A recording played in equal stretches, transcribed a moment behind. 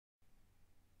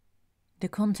The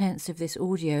contents of this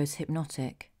audio is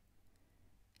hypnotic,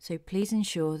 so please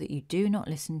ensure that you do not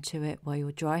listen to it while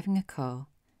you're driving a car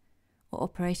or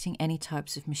operating any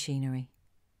types of machinery.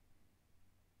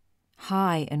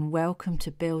 Hi, and welcome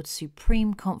to Build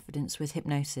Supreme Confidence with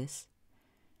Hypnosis.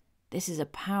 This is a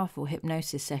powerful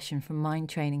hypnosis session from Mind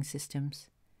Training Systems.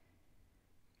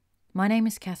 My name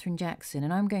is Catherine Jackson,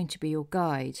 and I'm going to be your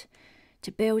guide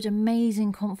to build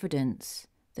amazing confidence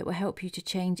that will help you to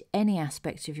change any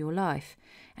aspect of your life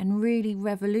and really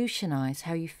revolutionise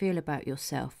how you feel about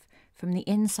yourself from the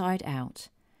inside out,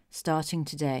 starting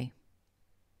today.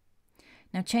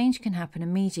 Now, change can happen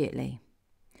immediately,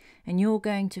 and you're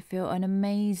going to feel an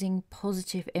amazing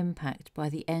positive impact by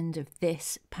the end of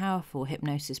this powerful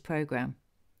hypnosis program.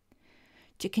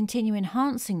 To continue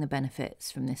enhancing the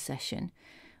benefits from this session,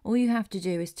 all you have to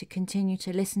do is to continue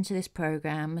to listen to this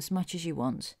program as much as you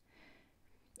want.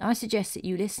 I suggest that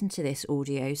you listen to this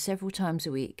audio several times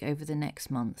a week over the next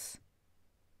month.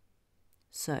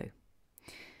 So,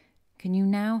 can you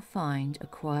now find a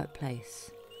quiet place?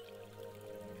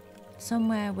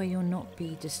 Somewhere where you'll not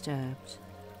be disturbed.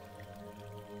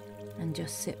 And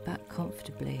just sit back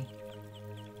comfortably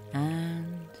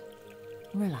and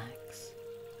relax.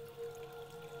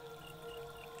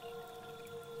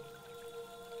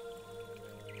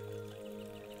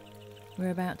 We're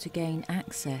about to gain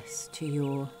access to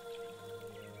your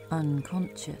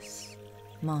unconscious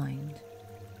mind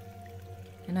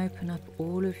and open up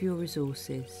all of your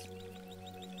resources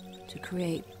to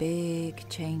create big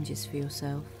changes for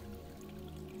yourself.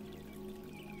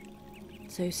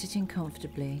 So, sitting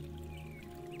comfortably,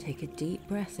 take a deep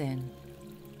breath in,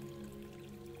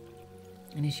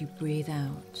 and as you breathe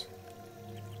out,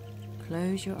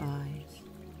 close your eyes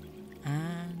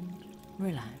and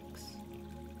relax.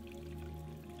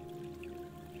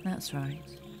 That's right.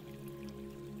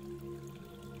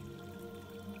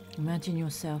 Imagine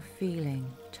yourself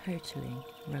feeling totally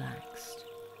relaxed.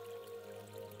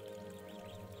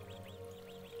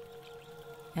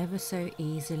 Ever so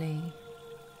easily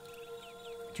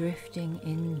drifting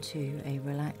into a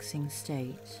relaxing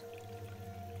state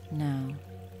now.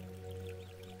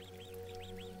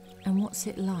 And what's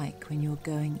it like when you're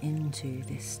going into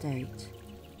this state?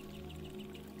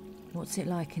 What's it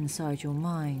like inside your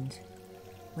mind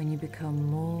when you become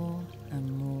more and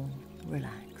more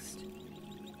relaxed?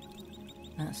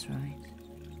 That's right.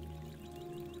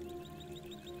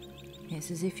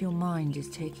 It's as if your mind is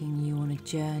taking you on a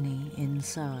journey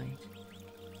inside.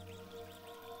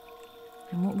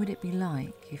 And what would it be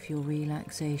like if your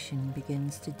relaxation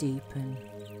begins to deepen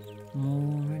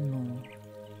more and more?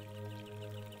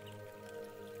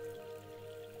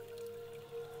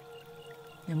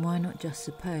 And why not just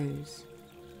suppose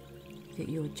that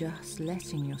you're just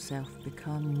letting yourself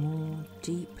become more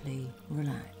deeply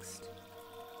relaxed?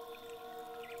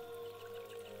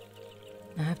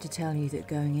 I have to tell you that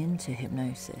going into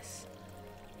hypnosis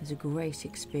is a great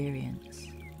experience.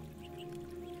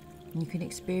 You can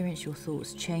experience your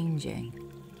thoughts changing,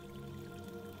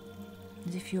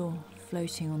 as if you're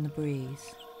floating on the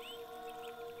breeze.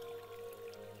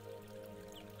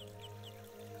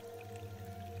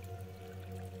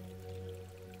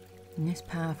 And this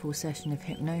powerful session of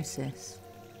hypnosis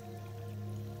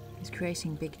is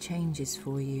creating big changes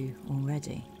for you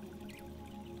already.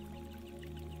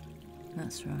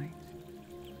 That's right.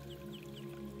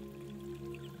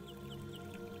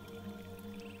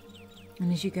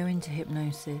 And as you go into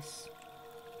hypnosis,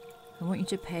 I want you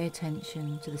to pay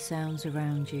attention to the sounds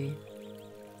around you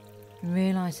and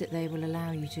realise that they will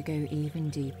allow you to go even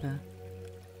deeper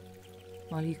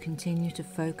while you continue to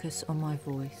focus on my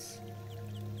voice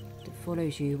that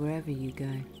follows you wherever you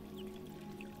go,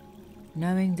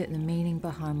 knowing that the meaning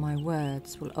behind my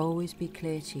words will always be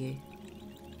clear to you.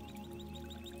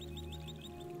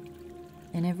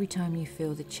 And every time you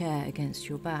feel the chair against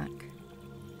your back,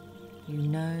 you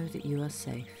know that you are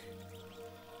safe.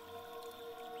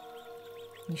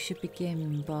 You should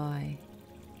begin by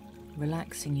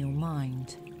relaxing your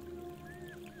mind.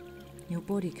 Your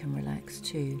body can relax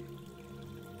too,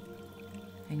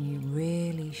 and you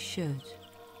really should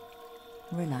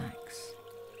relax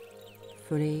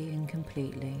fully and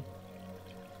completely,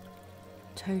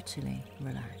 totally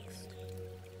relaxed.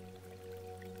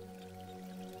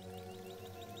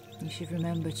 You should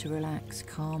remember to relax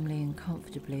calmly and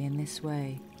comfortably in this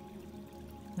way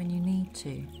when you need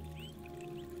to,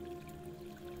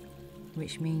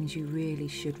 which means you really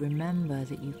should remember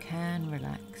that you can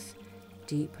relax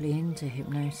deeply into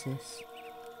hypnosis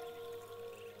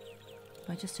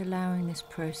by just allowing this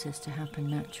process to happen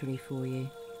naturally for you.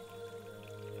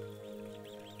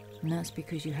 And that's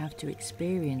because you have to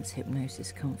experience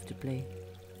hypnosis comfortably.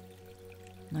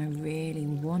 And I really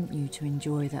want you to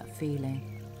enjoy that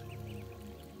feeling.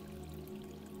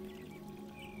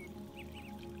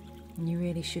 And you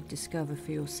really should discover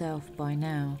for yourself by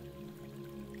now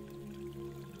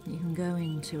that you can go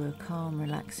into a calm,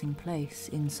 relaxing place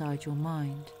inside your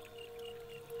mind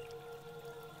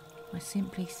by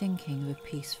simply thinking of a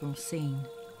peaceful scene.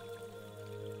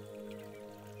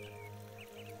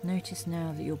 Notice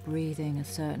now that you're breathing a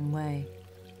certain way,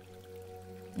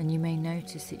 and you may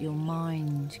notice that your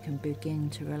mind can begin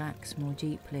to relax more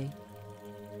deeply.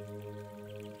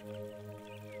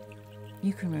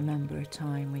 You can remember a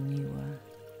time when you were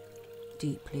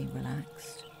deeply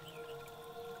relaxed.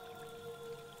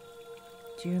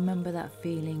 Do you remember that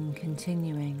feeling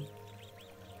continuing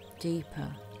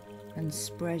deeper and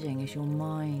spreading as your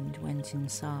mind went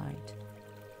inside,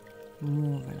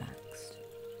 more relaxed?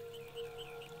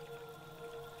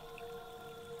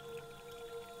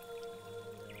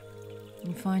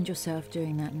 You find yourself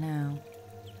doing that now,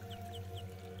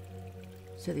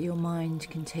 so that your mind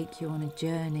can take you on a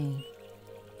journey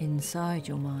inside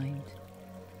your mind.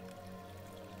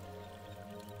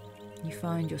 You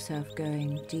find yourself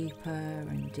going deeper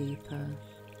and deeper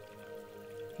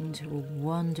into a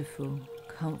wonderful,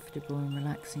 comfortable and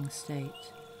relaxing state.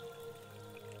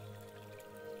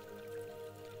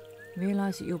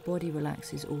 Realize that your body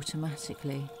relaxes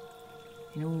automatically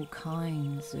in all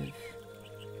kinds of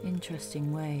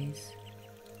interesting ways.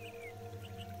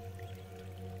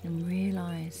 And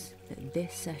realize that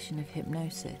this session of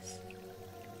hypnosis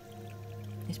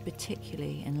is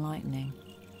particularly enlightening.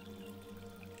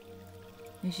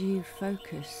 As you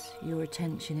focus your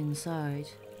attention inside,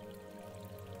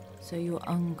 so your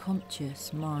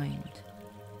unconscious mind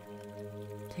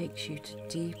takes you to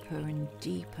deeper and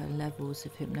deeper levels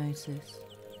of hypnosis.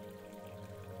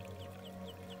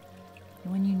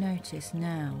 And when you notice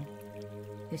now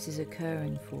this is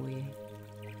occurring for you,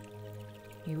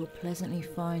 you will pleasantly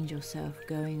find yourself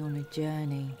going on a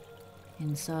journey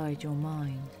inside your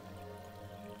mind.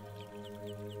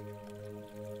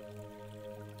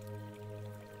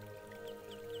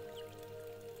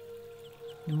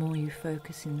 The more you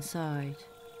focus inside,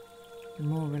 the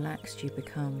more relaxed you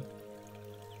become.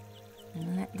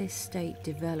 And let this state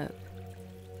develop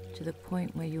to the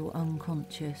point where your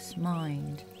unconscious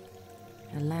mind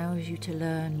allows you to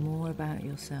learn more about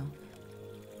yourself,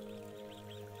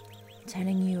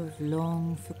 telling you of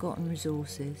long forgotten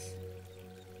resources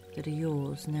that are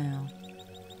yours now.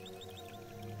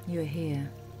 You are here,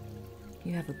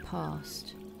 you have a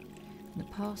past, and the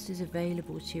past is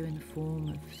available to you in the form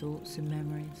of thoughts and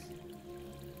memories.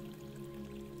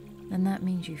 And that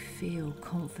means you feel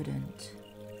confident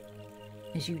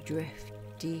as you drift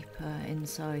deeper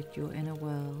inside your inner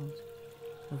world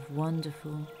of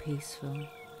wonderful, peaceful,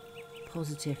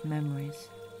 positive memories.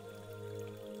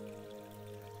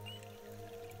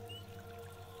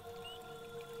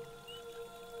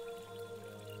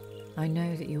 I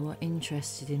know that you are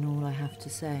interested in all I have to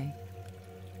say,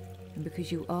 and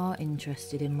because you are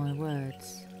interested in my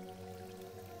words,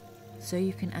 so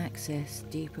you can access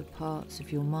deeper parts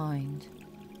of your mind.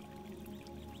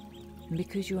 And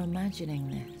because you're imagining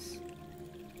this,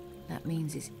 that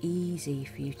means it's easy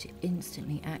for you to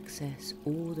instantly access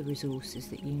all the resources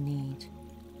that you need.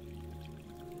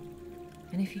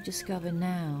 And if you discover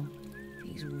now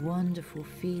these wonderful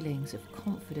feelings of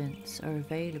confidence are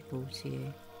available to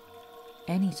you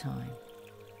anytime,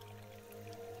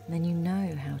 then you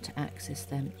know how to access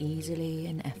them easily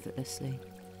and effortlessly.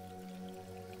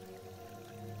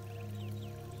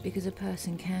 Because a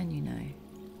person can,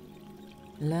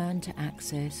 learn to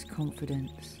access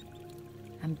confidence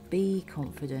and be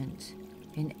confident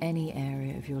in any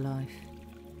area of your life.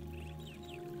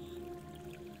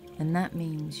 And that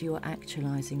means you are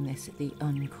actualizing this at the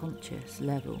unconscious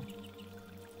level,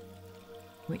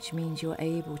 which means you're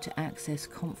able to access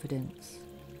confidence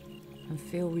and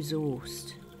feel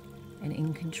resourced and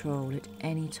in control at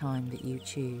any time that you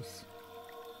choose.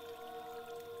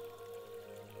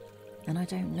 And I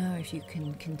don't know if you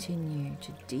can continue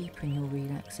to deepen your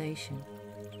relaxation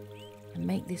and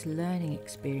make this learning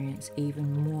experience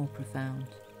even more profound.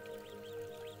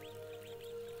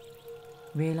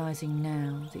 Realizing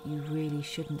now that you really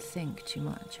shouldn't think too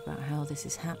much about how this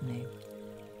is happening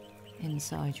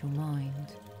inside your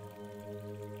mind.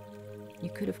 You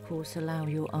could, of course, allow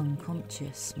your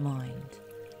unconscious mind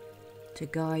to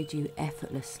guide you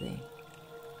effortlessly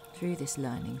through this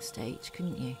learning stage,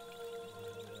 couldn't you?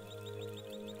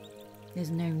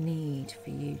 There's no need for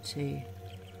you to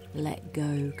let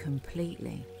go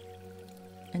completely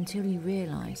until you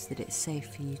realise that it's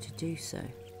safe for you to do so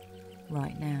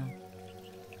right now.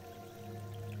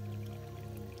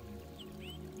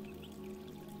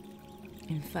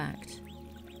 In fact,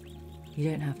 you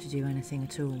don't have to do anything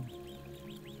at all,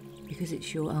 because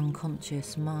it's your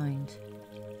unconscious mind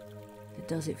that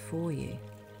does it for you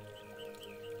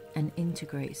and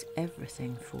integrates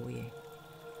everything for you.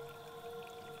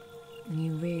 And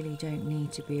you really don't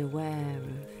need to be aware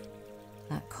of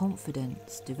that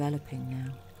confidence developing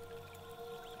now,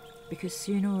 because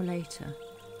sooner or later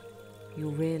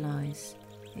you'll realise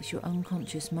it's your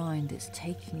unconscious mind that's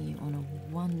taking you on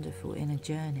a wonderful inner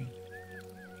journey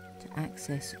to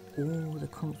access all the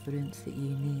confidence that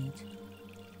you need.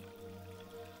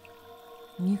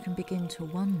 And you can begin to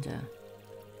wonder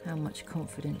how much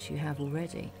confidence you have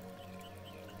already,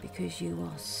 because you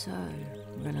are so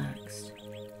relaxed.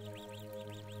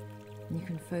 And you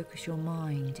can focus your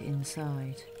mind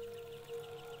inside.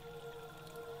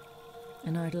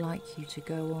 And I'd like you to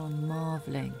go on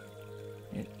marvelling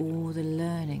at all the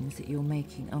learnings that you're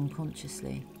making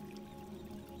unconsciously.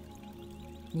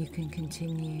 You can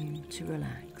continue to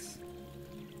relax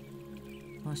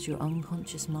whilst your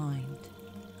unconscious mind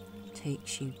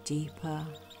takes you deeper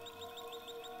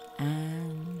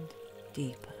and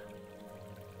deeper.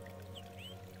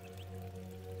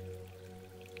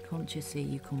 Consciously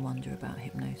you can wonder about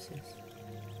hypnosis,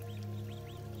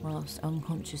 whilst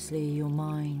unconsciously your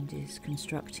mind is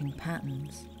constructing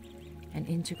patterns and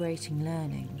integrating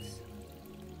learnings.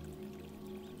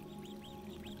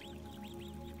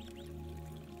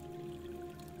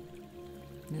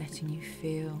 Letting you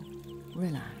feel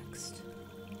relaxed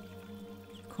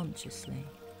consciously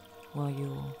while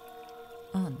you're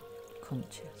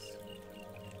unconscious.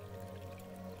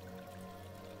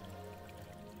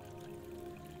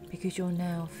 Because you're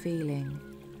now feeling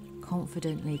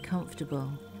confidently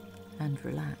comfortable and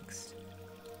relaxed.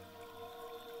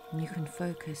 And you can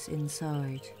focus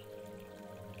inside.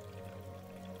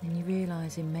 And you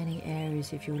realise in many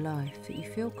areas of your life that you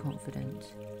feel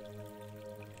confident.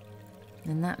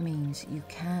 And that means you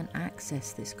can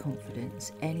access this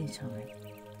confidence anytime.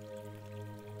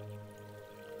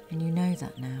 And you know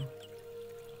that now.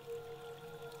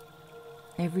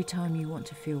 Every time you want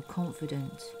to feel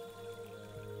confident,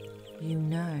 you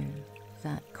know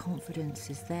that confidence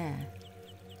is there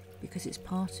because it's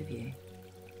part of you.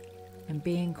 And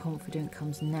being confident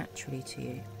comes naturally to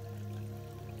you.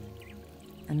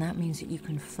 And that means that you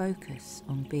can focus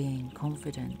on being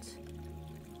confident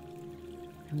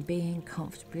and being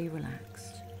comfortably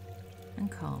relaxed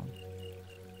and calm,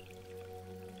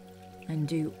 and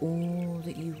do all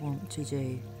that you want to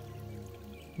do,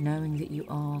 knowing that you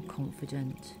are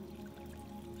confident.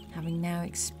 Having now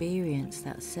experienced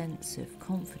that sense of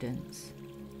confidence,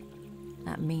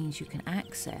 that means you can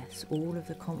access all of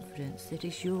the confidence that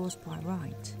is yours by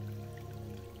right.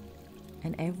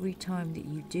 And every time that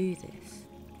you do this,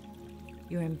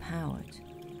 you're empowered,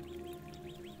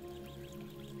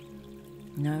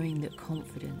 knowing that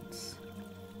confidence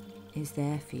is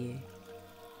there for you,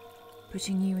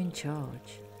 putting you in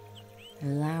charge,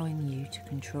 allowing you to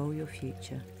control your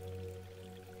future,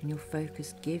 and your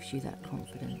focus gives you that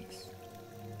confidence.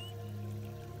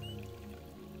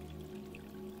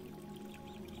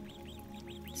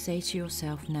 Say to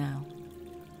yourself now,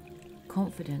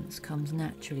 confidence comes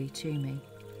naturally to me.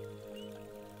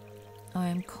 I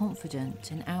am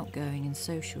confident in outgoing and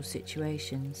social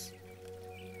situations.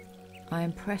 I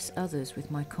impress others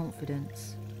with my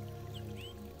confidence.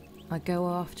 I go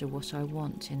after what I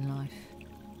want in life.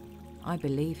 I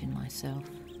believe in myself.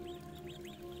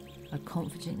 I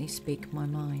confidently speak my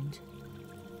mind.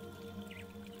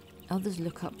 Others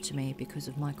look up to me because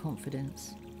of my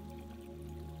confidence.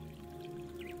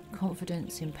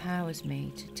 Confidence empowers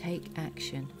me to take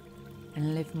action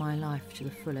and live my life to the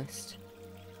fullest.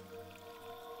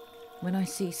 When I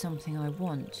see something I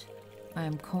want, I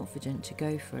am confident to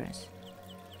go for it.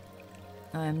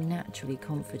 I am naturally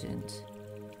confident.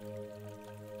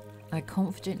 I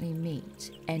confidently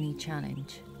meet any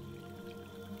challenge.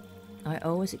 I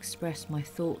always express my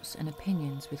thoughts and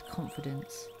opinions with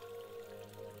confidence.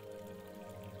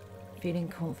 Feeling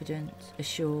confident,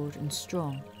 assured and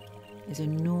strong is a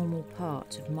normal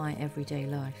part of my everyday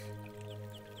life.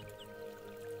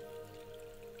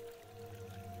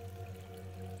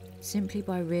 Simply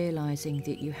by realising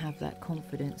that you have that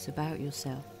confidence about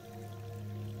yourself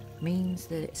means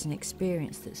that it's an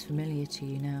experience that's familiar to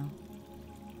you now.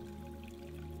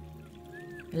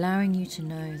 Allowing you to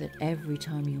know that every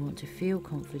time you want to feel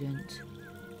confident,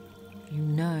 you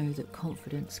know that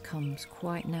confidence comes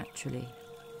quite naturally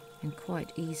and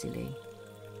quite easily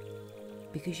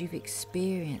because you've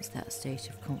experienced that state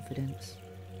of confidence.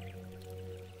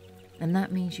 And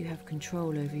that means you have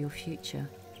control over your future.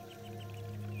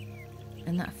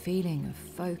 And that feeling of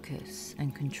focus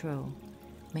and control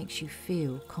makes you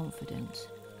feel confident,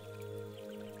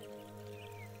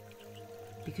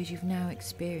 because you've now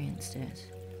experienced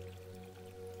it,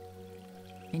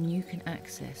 and you can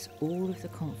access all of the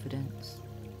confidence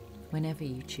whenever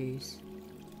you choose.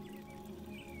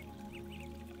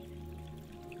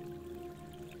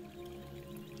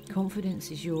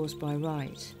 Confidence is yours by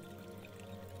right,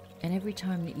 and every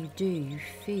time that you do, you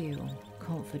feel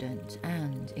confident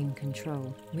and in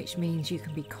control, which means you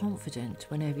can be confident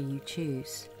whenever you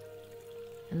choose.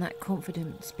 And that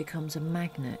confidence becomes a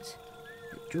magnet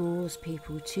that draws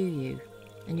people to you,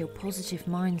 and your positive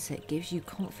mindset gives you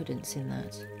confidence in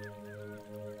that.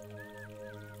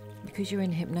 Because you're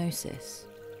in hypnosis,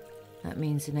 that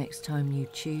means the next time you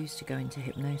choose to go into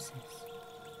hypnosis,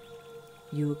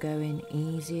 you will go in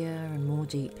easier and more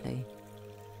deeply.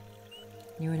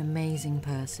 You're an amazing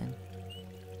person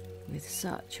with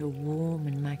such a warm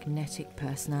and magnetic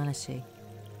personality,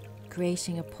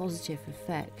 creating a positive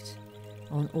effect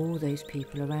on all those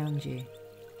people around you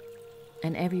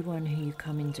and everyone who you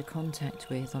come into contact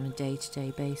with on a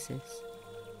day-to-day basis,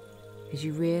 as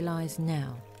you realise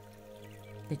now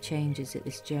the changes that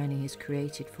this journey has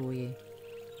created for you.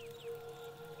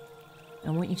 I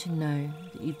want you to know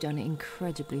that you've done it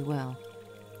incredibly well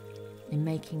in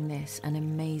making this an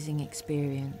amazing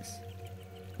experience,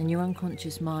 and your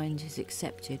unconscious mind has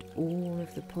accepted all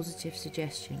of the positive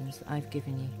suggestions that I've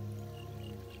given you.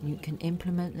 You can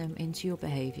implement them into your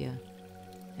behaviour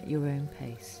at your own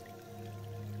pace.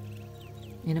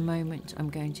 In a moment, I'm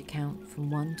going to count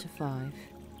from 1 to 5,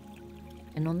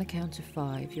 and on the count of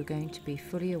 5, you're going to be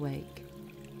fully awake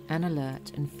and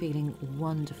alert and feeling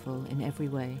wonderful in every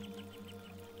way.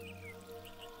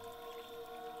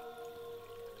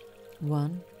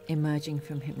 1, emerging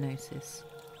from hypnosis.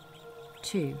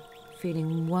 2,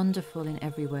 feeling wonderful in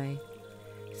every way.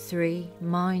 3,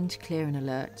 mind clear and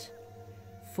alert.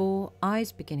 4,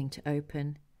 eyes beginning to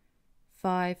open.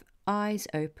 5, eyes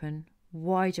open,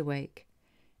 wide awake,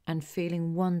 and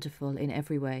feeling wonderful in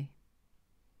every way.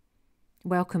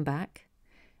 Welcome back,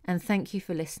 and thank you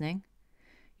for listening.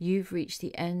 You've reached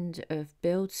the end of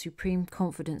Build Supreme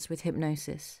Confidence with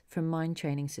Hypnosis from Mind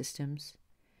Training Systems.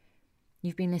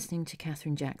 You've been listening to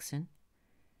Catherine Jackson,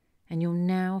 and you'll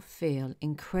now feel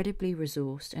incredibly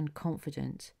resourced and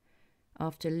confident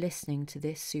after listening to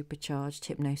this supercharged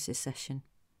hypnosis session.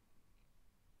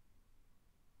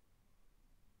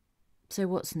 So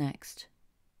what's next?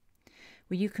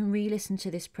 Well, you can re-listen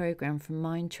to this program from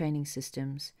Mind Training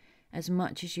Systems as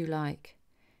much as you like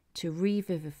to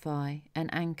revivify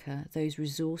and anchor those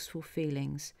resourceful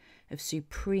feelings of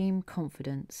supreme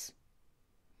confidence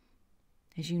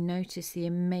as you notice the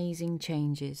amazing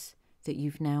changes that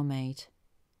you've now made.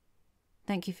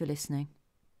 Thank you for listening.